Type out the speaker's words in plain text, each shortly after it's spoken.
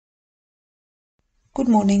Good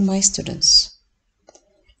morning, my students.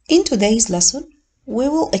 In today's lesson, we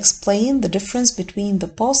will explain the difference between the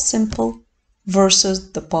past simple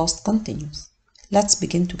versus the past continuous. Let's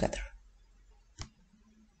begin together.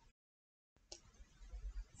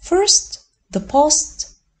 First, the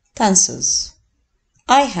past tenses.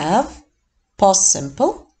 I have past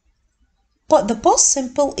simple, but the past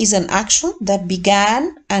simple is an action that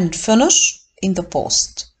began and finished in the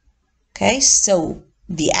past. Okay, so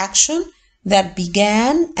the action that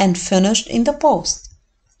began and finished in the past.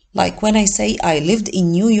 Like when I say I lived in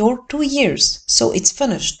New York 2 years, so it's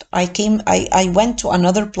finished. I went to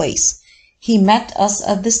another place. He met us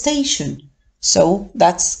at the station. So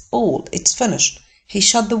that's all, it's finished. He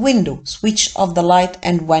shut the window, switched off the light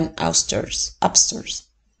and went upstairs.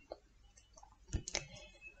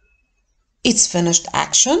 It's finished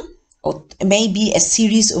action, or maybe a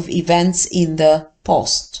series of events in the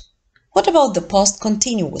past. What about the past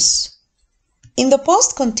continuous? In the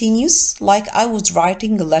past continuous, like I was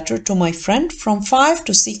writing a letter to my friend from 5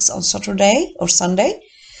 to 6 on Saturday or Sunday.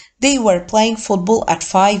 They were playing football at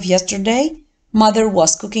 5 yesterday. Mother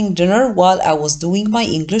was cooking dinner while I was doing my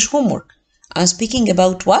English homework. I'm speaking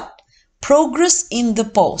about what? Progress in the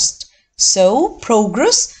past. So,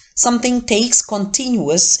 progress, something takes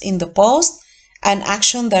continuous in the past, an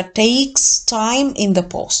action that takes time in the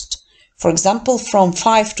past. For example, from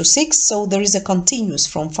 5 to 6, so there is a continuous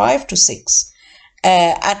from 5 to 6.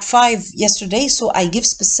 At 5 yesterday, so I give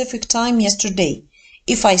specific time yesterday.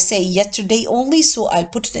 If I say yesterday only, so I'll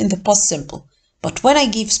put it in the past simple. But when I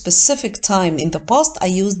give specific time in the past, I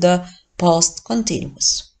use the past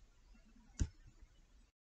continuous.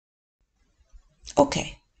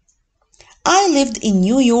 Okay. I lived in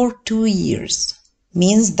New York 2 years.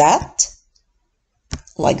 Means that,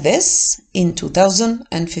 like this, in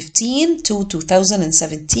 2015 to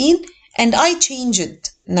 2017, and I change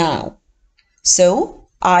it now. So,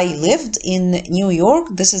 I lived in New York.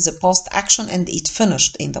 This is a past action and it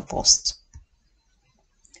finished in the past.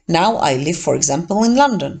 Now I live, for example, in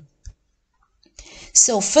London.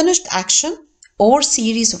 So, finished action or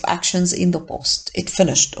series of actions in the past. It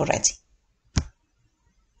finished already.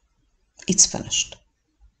 It's finished.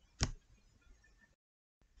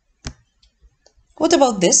 What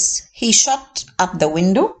about this? He shut up the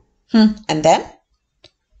window and then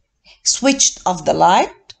switched off the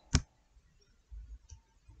light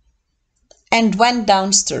and went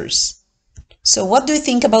downstairs. So what do you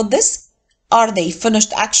think about this? Are they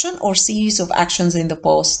finished action or series of actions in the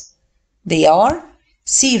past? They are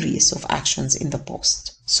series of actions in the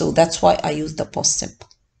past. So that's why I use the past simple.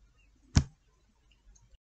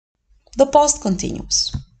 The past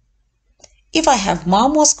continuous. If I have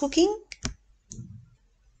mom was cooking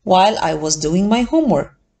while I was doing my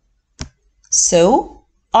homework. So,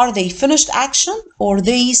 are they finished action or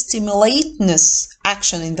they stimulateness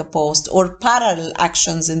action in the past or parallel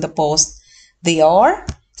actions in the past? They are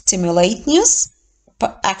stimulateness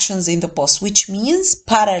actions in the past, which means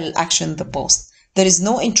parallel action in the past. There is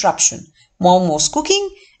no interruption. Mom was cooking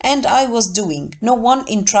and I was doing. No one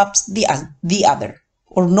interrupts the other,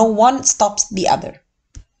 or no one stops the other.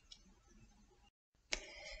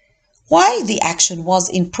 While the action was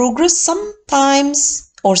in progress, sometimes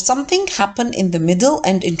or something happened in the middle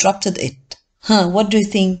and interrupted it. What do you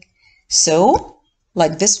think? So,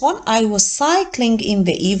 like this one, I was cycling in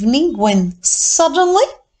the evening when suddenly,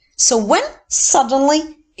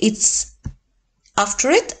 it's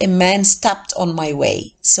after it, a man stepped on my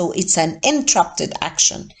way. So it's an interrupted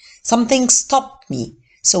action. Something stopped me.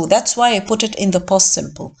 So that's why I put it in the past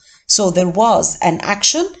simple. So there was an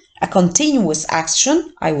action, a continuous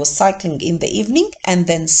action. I was cycling in the evening and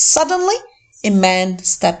then suddenly a man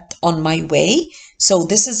stepped on my way. So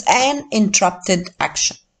this is an interrupted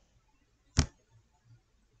action.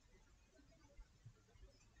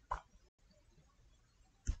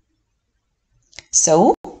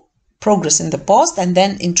 So progress in the past and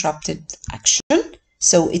then interrupted action.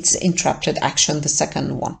 So it's interrupted action, the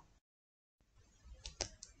second one.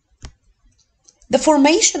 The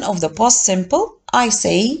formation of the past simple, I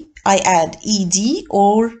add ed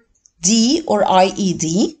or d or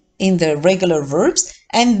ied in the regular verbs,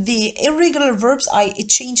 and the irregular verbs it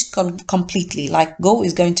changed completely. Like go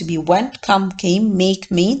is going to be went, come, came,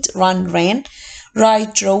 make, made, run, ran,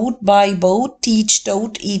 write, wrote, buy, bought, teach,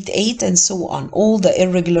 taught, eat, ate, and so on. All the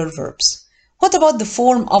irregular verbs. What about the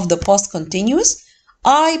form of the past continuous?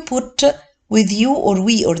 I put with you or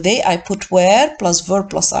we or they, I put were plus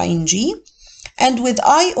verb plus ing. And with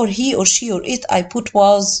I or he or she or it, I put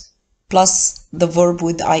was plus the verb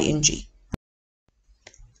with ing.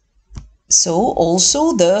 So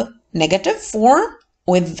also the negative form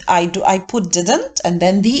with I put didn't and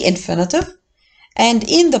then the infinitive. And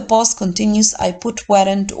in the past continuous, I put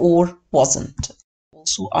weren't or wasn't.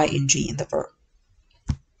 Also ing in the verb.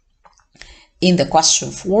 In the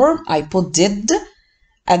question form, I put did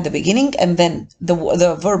at the beginning and then the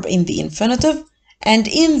verb in the infinitive. And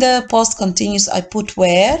in the past continuous, I put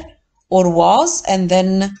were or was and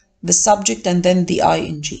then the subject and then the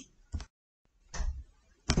ing.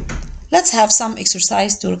 Let's have some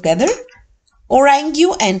exercise together.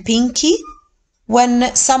 Orangu and Pinky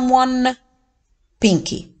when someone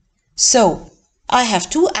Pinky. So I have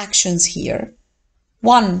two actions here.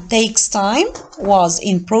 One takes time, was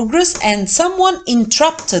in progress, and someone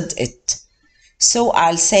interrupted it. So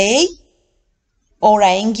I'll say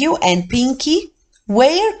Orangu and Pinky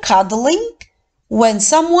were cuddling when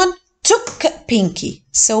someone took Pinky.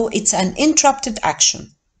 So it's an interrupted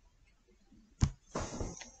action.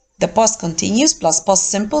 The past continuous plus past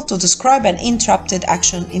simple to describe an interrupted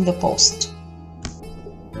action in the past.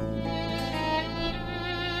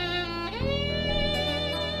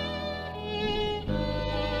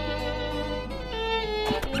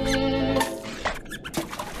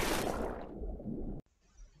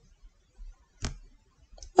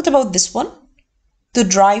 What about this one? The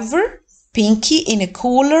driver, Pinky, in a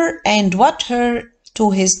cooler and what her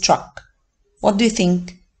to his truck. What do you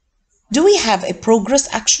think? Do we have a progress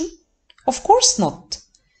action? Of course not.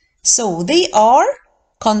 So they are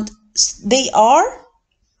not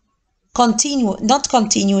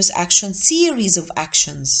continuous action, series of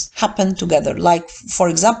actions happen together. Like, for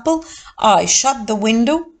example, I shut the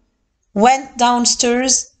window, went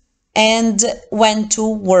downstairs, and went to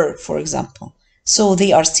work, for example. So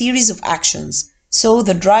they are series of actions. So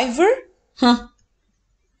the driver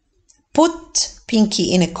put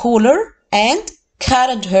Pinky in a cooler and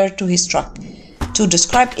carried her to his truck to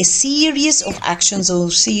describe a series of actions or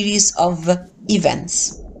series of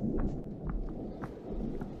events.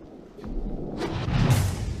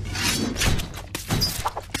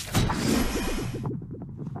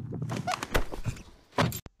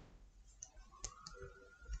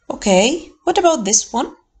 Okay, what about this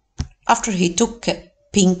one? After he took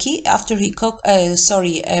Pinky, after the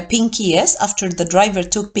driver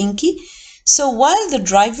took Pinky. So while the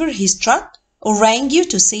driver, his truck, Orangu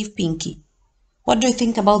to save Pinky. What do you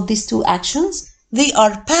think about these two actions? They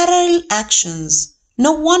are parallel actions.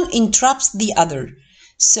 No one interrupts the other.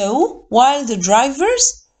 So while the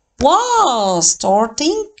drivers was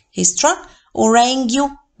starting his truck,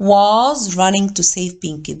 Orangu was running to save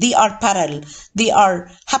Pinky. They are parallel. They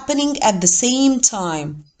are happening at the same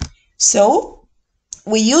time. So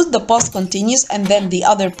we use the past continuous and then the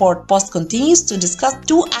other part past continuous to discuss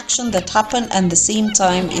two actions that happen at the same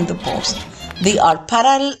time in the past. They are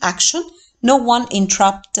parallel action. No one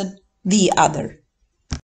interrupted the other.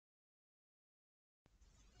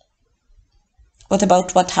 What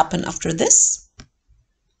about what happened after this?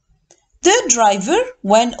 The driver,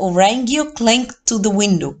 when Orangu clinked to the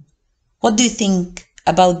window. What do you think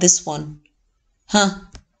about this one?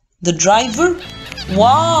 The driver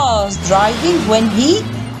was driving when he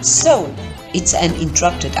saw. It's an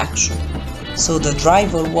interrupted action. So the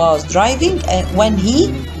driver was driving when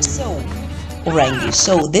he saw Orangu.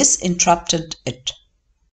 So this interrupted it.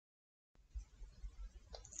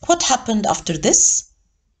 What happened after this?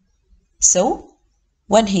 So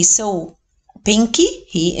when he saw Pinky,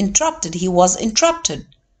 he was interrupted.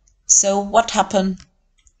 So what happened?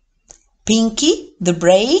 Pinky, the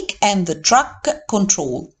brake and the truck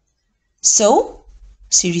control. So,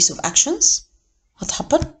 series of actions. What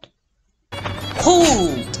happened?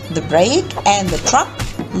 Pulled the brake and the truck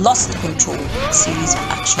lost control. Series of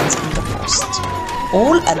actions in the past.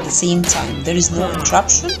 All at the same time. There is no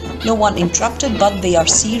interruption. No one interrupted, but they are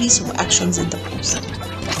series of actions in the past.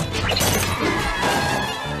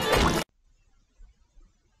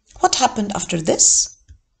 What happened after this?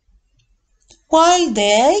 While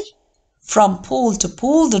they, from pole to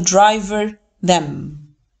pole, the driver, them.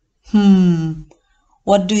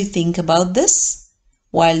 What do you think about this?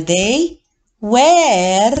 While they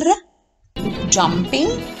were jumping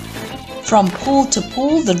from pole to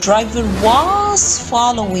pole, the driver was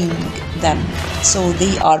following them. So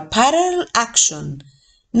they are parallel action.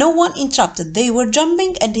 No one interrupted. They were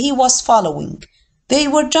jumping and he was following. They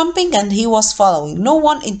were jumping and he was following. No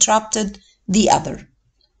one interrupted the other.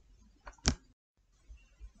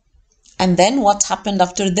 And then what happened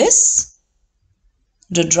after this?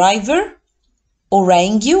 The driver,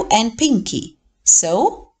 Orangu and Pinky.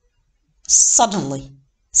 So, suddenly.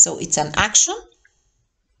 So it's an action.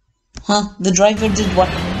 The driver did what?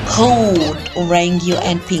 Caught Orangu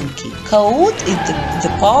and Pinky. Caught is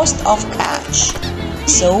the past of catch.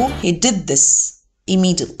 So he did this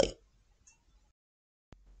immediately.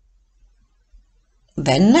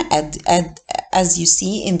 Then, as you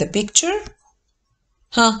see in the picture,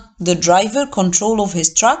 the driver control of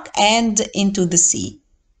his truck and into the sea.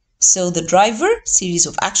 So the driver, series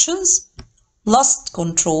of actions, lost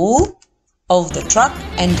control of the truck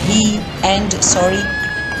and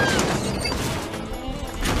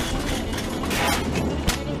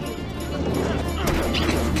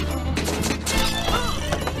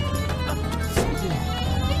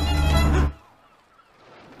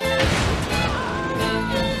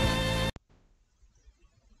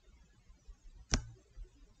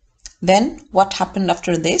Then what happened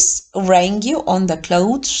after this? Orangu on the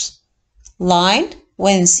clothes line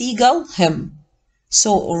when seagull him.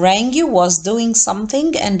 So Orangu was doing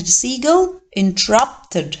something and the seagull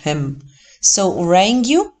interrupted him. So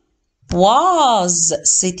Orangu was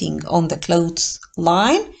sitting on the clothes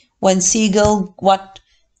line when seagull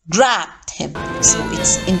grabbed him. So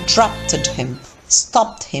it's interrupted him,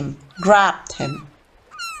 stopped him, grabbed him.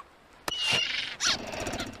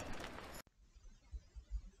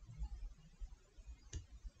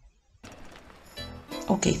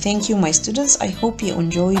 Okay, thank you, my students. I hope you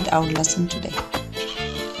enjoyed our lesson today.